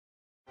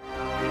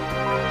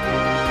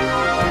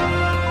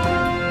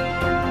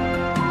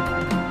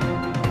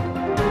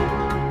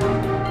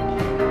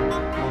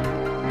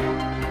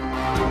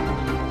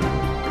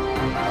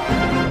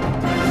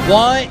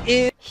What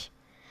is...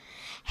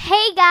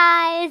 Hey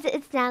guys,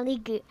 it's Natalie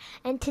Goo,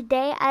 and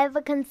today I have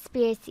a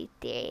conspiracy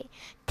theory.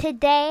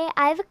 Today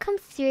I have a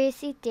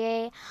conspiracy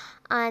theory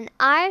on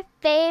our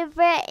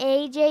favorite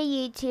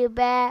AJ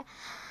YouTuber,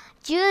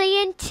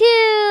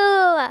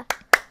 Julian2.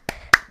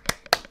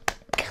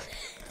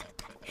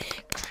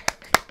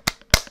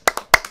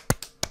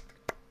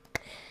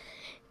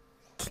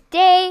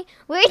 Today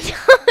we're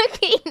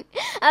talking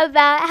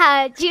about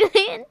how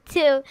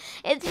Julian2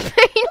 is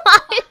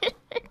brainwashed.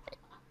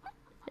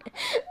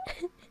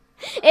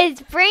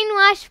 Is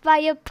brainwashed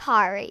by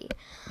Aparri.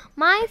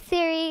 My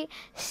theory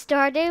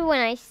started when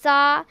I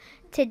saw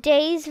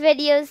today's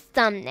video's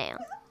thumbnail.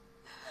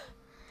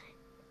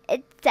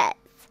 It says,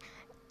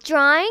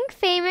 drawing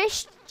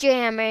famous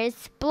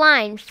jammers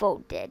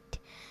blindfolded.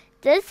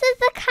 This is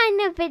the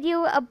kind of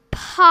video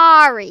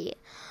Aparri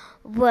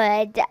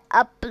would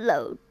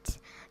upload.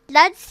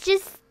 Let's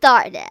just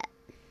start it.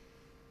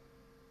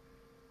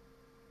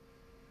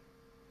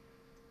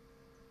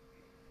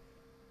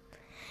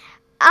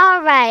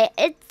 Alright,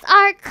 it's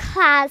our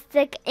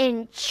classic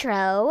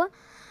intro,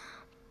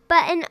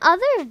 but in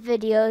other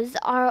videos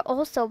are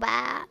also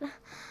bad.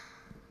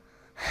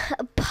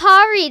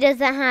 Aparri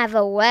doesn't have a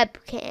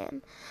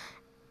webcam.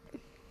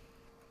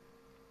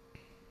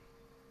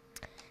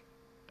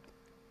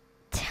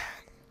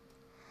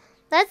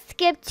 Let's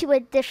skip to a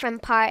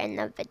different part in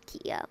the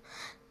video.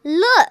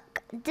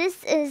 Look,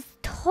 this is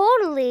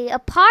totally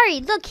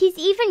Aparri. Look, he's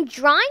even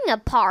drawing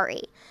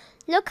Aparri.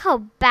 Look how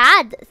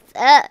bad this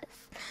is.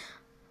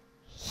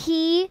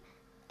 He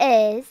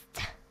is...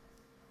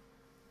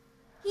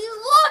 He's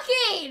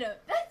looking!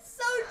 That's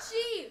so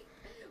cheap!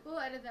 We'll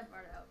edit that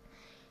part out.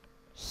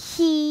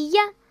 He,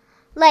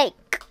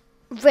 like,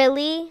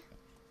 really?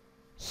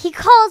 He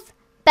calls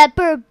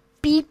Pepper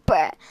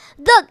Beeper.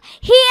 Look,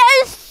 he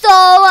is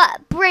so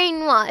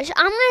brainwashed.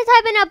 I'm gonna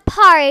type in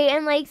Aparri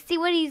and, like, see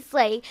what he's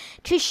like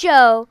to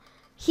show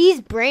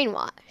he's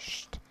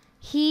brainwashed.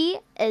 He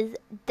is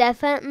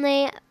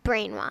definitely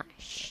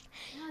brainwashed.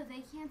 No,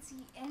 they can't see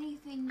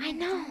anything I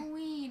know.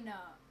 doing.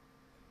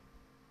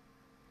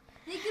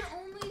 They can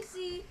only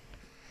see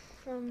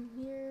from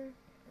here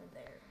to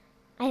there.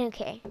 I don't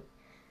care.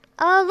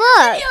 Oh,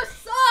 look. Video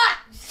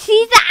sucks!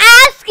 She's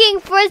asking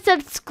for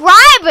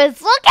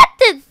subscribers. Look at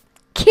this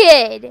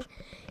kid.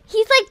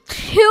 He's like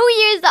 2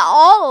 years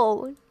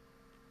old.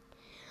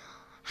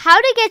 How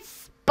to get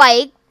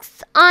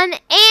spikes on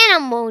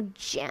Animal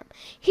Jam.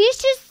 He's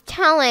just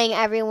telling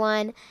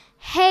everyone,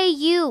 hey,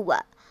 you,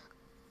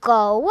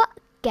 go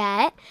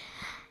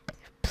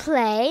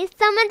play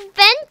some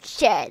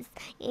adventures.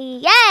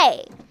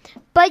 Yay.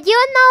 But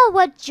you know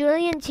what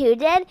Julian2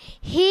 did?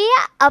 He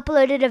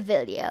uploaded a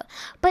video,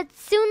 but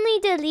soonly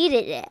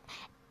deleted it.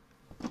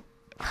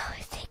 What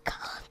was it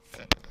called?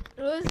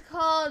 It was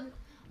called,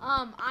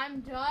 I'm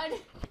Done.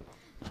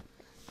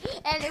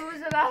 And it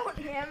was about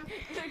him.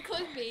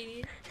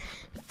 Clickbaity.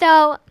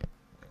 So,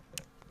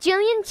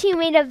 Julian2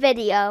 made a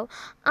video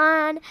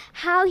on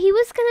how he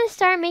was going to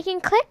start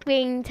making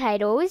clickbait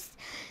titles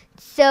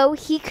so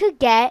he could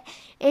get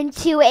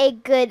into a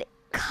good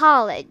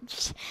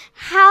college.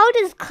 How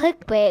does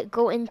clickbait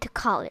go into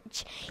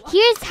college?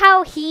 Here's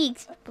how he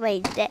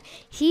explains it.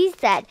 He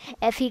said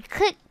if he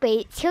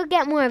clickbaits, he'll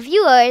get more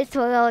viewers,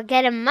 so they'll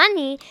get him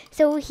money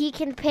so he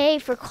can pay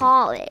for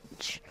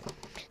college.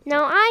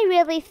 Now, I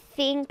really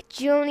think,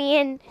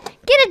 Julian,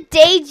 get a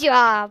day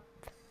job.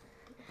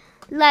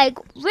 Like,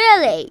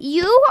 really,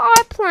 you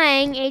are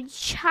playing a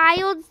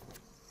child's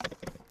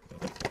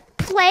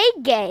play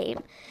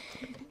game.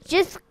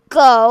 Just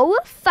go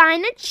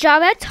find a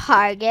job at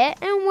Target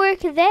and work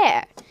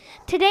there.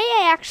 Today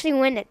I actually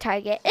went to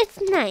Target. It's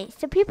nice.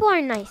 The people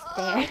are nice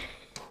there.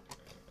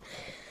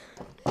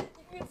 You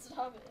can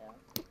stop it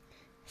now.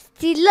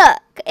 See,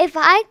 look. If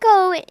I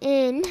go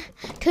in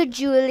to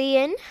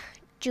Julian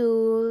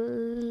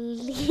 2.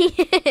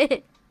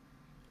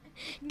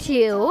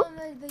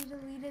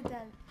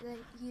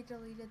 He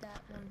deleted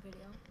that one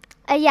video.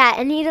 Yeah,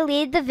 and he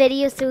deleted the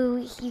video so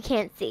you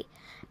can't see.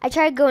 I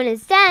tried going to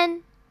his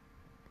den.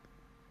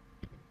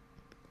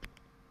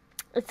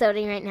 It's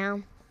loading right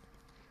now.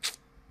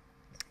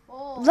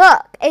 Oh.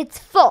 Look, it's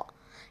full.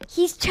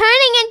 He's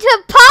turning into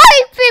a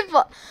party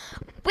people.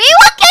 We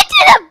will get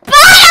to the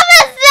bottom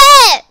of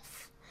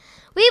this.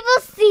 We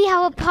will see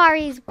how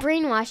Aparri is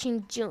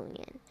brainwashing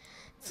Julian.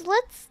 So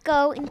let's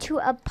go into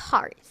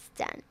Aparri's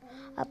den.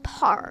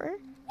 Aparri.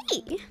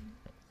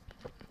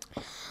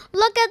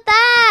 Look at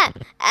that.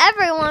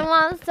 Everyone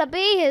wants to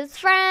be his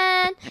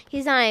friend.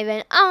 He's not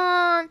even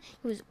on.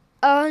 He was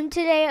on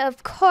today,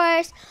 of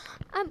course.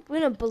 I'm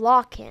going to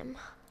block him.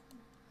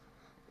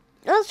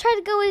 Let's try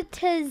to go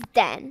into his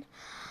den.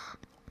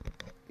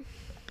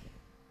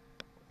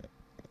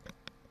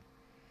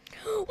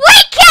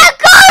 We can't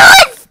go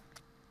to his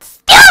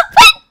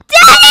stupid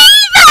den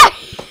either!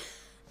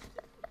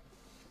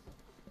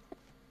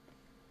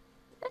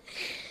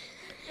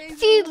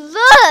 See,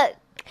 look!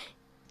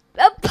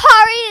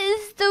 Aparri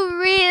is the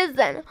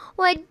reason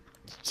why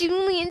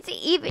Julian's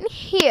even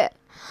here.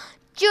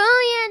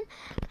 Julian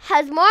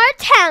has more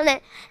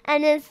talent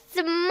and the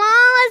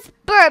smallest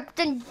burp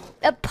than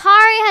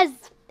Aparri has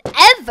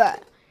ever.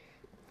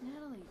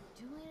 Natalie,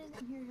 Julian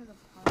isn't here because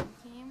Aparri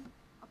came.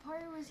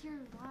 Aparri was here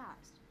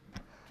last.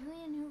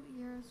 Julian knew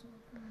here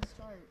from the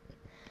start.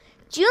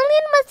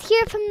 Julian was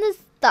here from the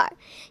start.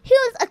 He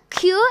was a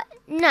cute,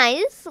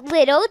 nice,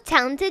 little,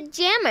 talented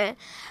jammer.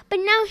 But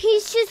now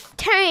he's just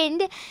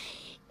turned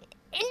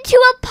into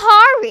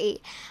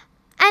Aparri.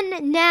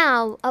 And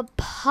now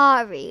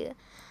Aparri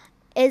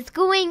is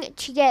going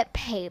to get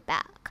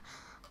payback.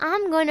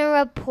 I'm going to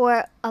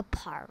report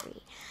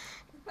Aparri.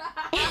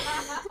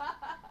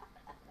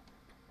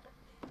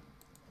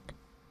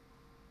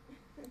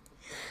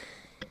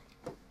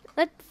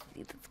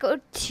 Let's go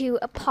to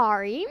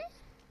Aparri.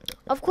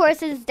 Of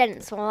course, it's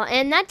Dennis' fault,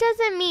 and that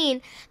doesn't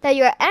mean that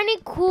you're any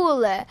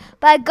cooler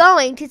by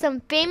going to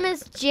some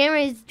famous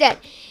jammer's den.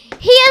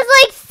 He has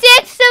like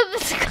 6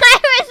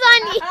 subscribers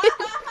on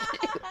YouTube.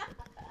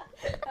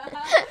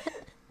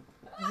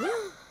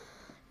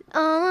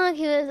 Oh, look,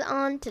 he was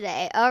on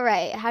today. All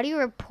right, how do you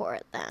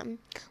report them?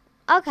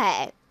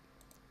 Okay.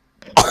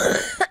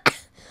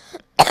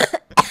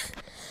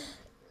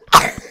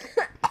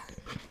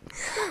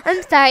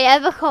 I'm sorry, I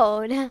have a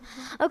cold.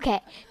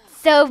 Okay.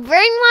 So,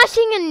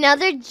 brainwashing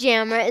another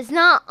jammer is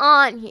not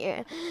on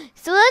here.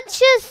 So, let's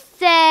just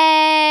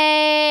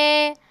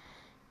say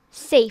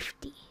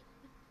safety.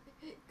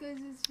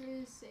 Because it's for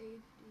his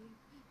safety.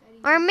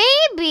 Or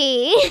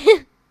maybe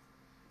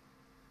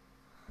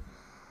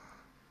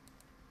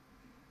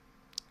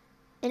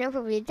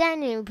inappropriate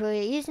den,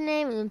 inappropriate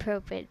username,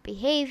 inappropriate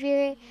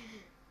behavior.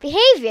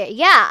 Behavior,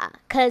 yeah,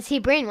 because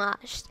he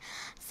brainwashed.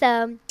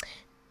 So,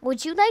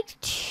 would you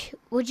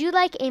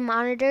like a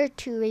monitor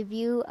to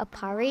review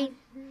Aparri?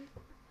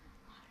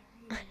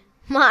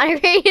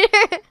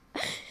 Moderator.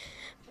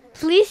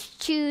 Please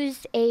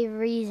choose a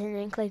reason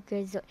and click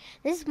resort.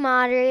 This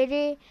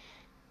moderator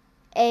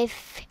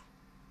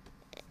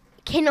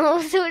can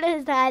also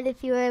decide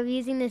if you are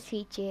using this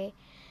feature.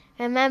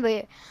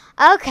 Remember,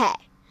 okay.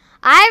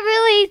 I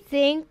really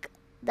think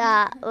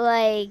that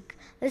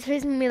this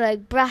person can be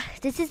like, bruh,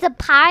 this is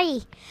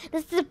Aparri.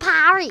 This is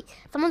Aparri.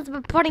 Someone's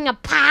reporting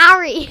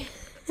Aparri.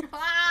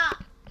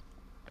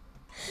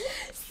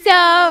 So,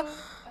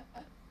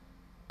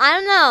 I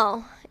don't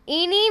know.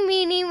 Eeny,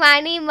 meeny,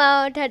 miny,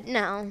 mo,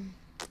 no.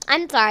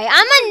 I'm sorry.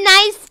 I'm a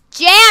nice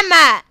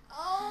jammer.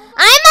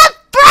 I'm a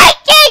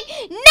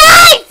freaking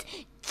nice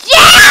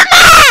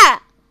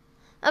jammer!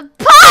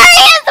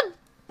 Aparri is a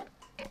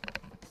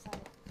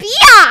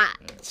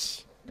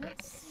biatch.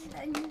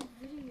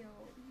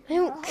 I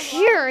don't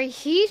care. I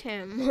hate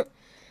him.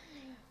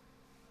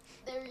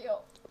 There we go.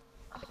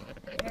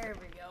 There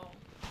we go.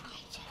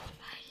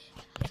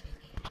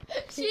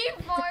 She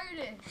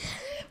farted.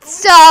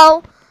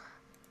 So,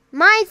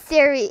 my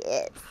theory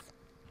is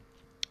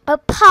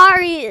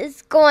Aparri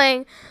is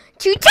going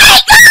to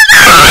take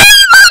over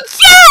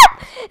emotion!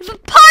 If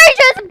Aparri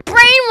doesn't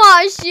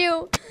brainwash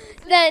you,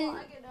 then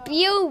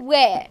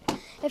beware.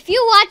 If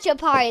you watch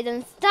Aparri,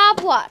 then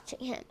stop watching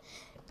him.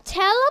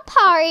 Tell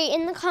Aparri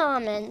in the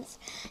comments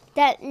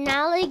that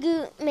Nally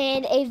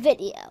made a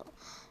video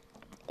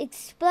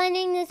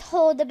explaining this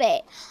whole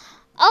debate.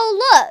 Oh,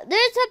 look,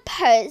 there's a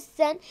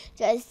person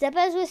dressed up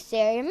as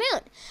Wisteria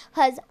Moon.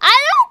 Because I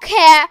don't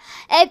care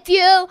if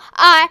you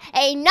are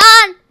a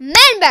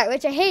non-member,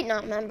 which I hate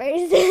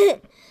non-members.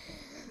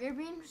 You're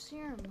being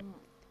Wisteria Moon.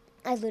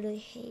 I literally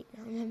hate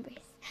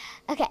non-members.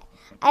 Okay,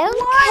 I don't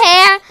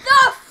care.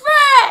 The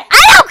frick?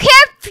 I don't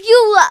care if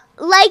you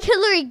like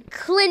Hillary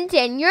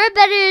Clinton. You're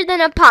better than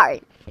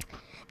Aparri.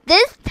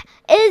 This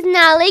is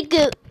Nally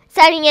Goot,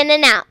 signing in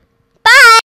and out.